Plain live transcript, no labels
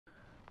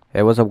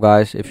Hey, what's up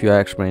guys? If you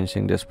are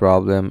experiencing this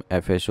problem,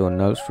 FSO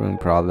null string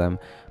problem,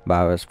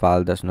 BIOS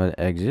file does not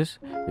exist.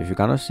 If you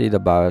cannot see the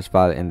BIOS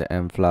file in the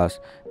M-Flash,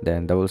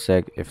 then double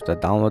check if the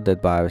downloaded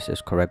BIOS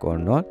is correct or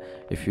not.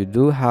 If you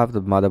do have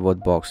the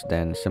motherboard box,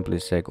 then simply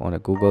check on the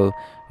Google.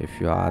 If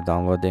you are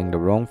downloading the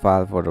wrong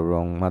file for the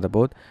wrong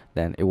motherboard,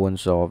 then it won't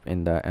show up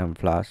in the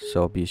M-Flash.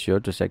 So be sure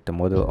to check the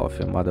model of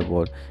your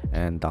motherboard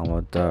and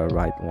download the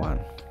right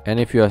one. And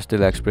if you are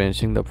still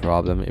experiencing the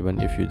problem, even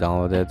if you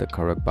downloaded the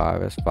correct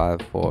BIOS file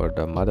for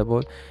the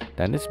motherboard,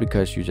 then it's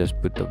because you just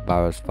put the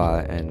BIOS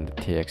file and the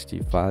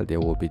txt file.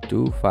 There will be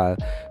two files,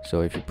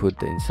 so if you put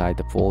the inside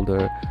the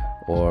folder,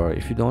 or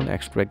if you don't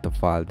extract the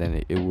file,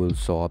 then it will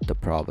solve the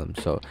problem.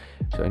 So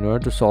in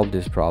order to solve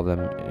this problem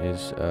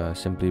is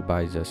simply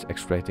by just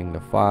extracting the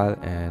file,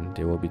 and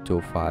there will be two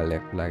files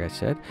like I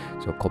said.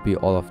 So copy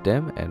all of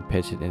them and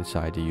paste it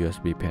inside the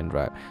USB pen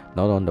drive,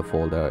 not on the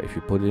folder. If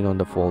you put it on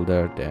the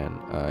folder, then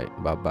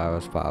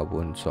BIOS file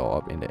won't show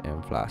up in the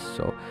M-Flash.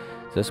 So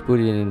just put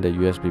it in the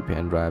USB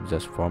pen drive,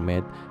 just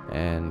format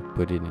and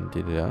put it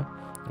into the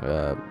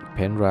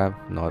pen drive,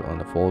 not on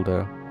the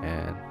folder,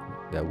 and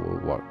that will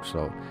work.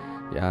 So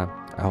yeah,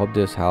 I hope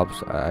this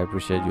helps. I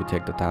appreciate you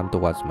take the time to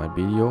watch my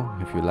video.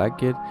 If you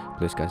like it,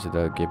 please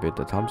consider give it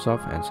a thumbs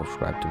up and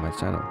subscribe to my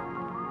channel.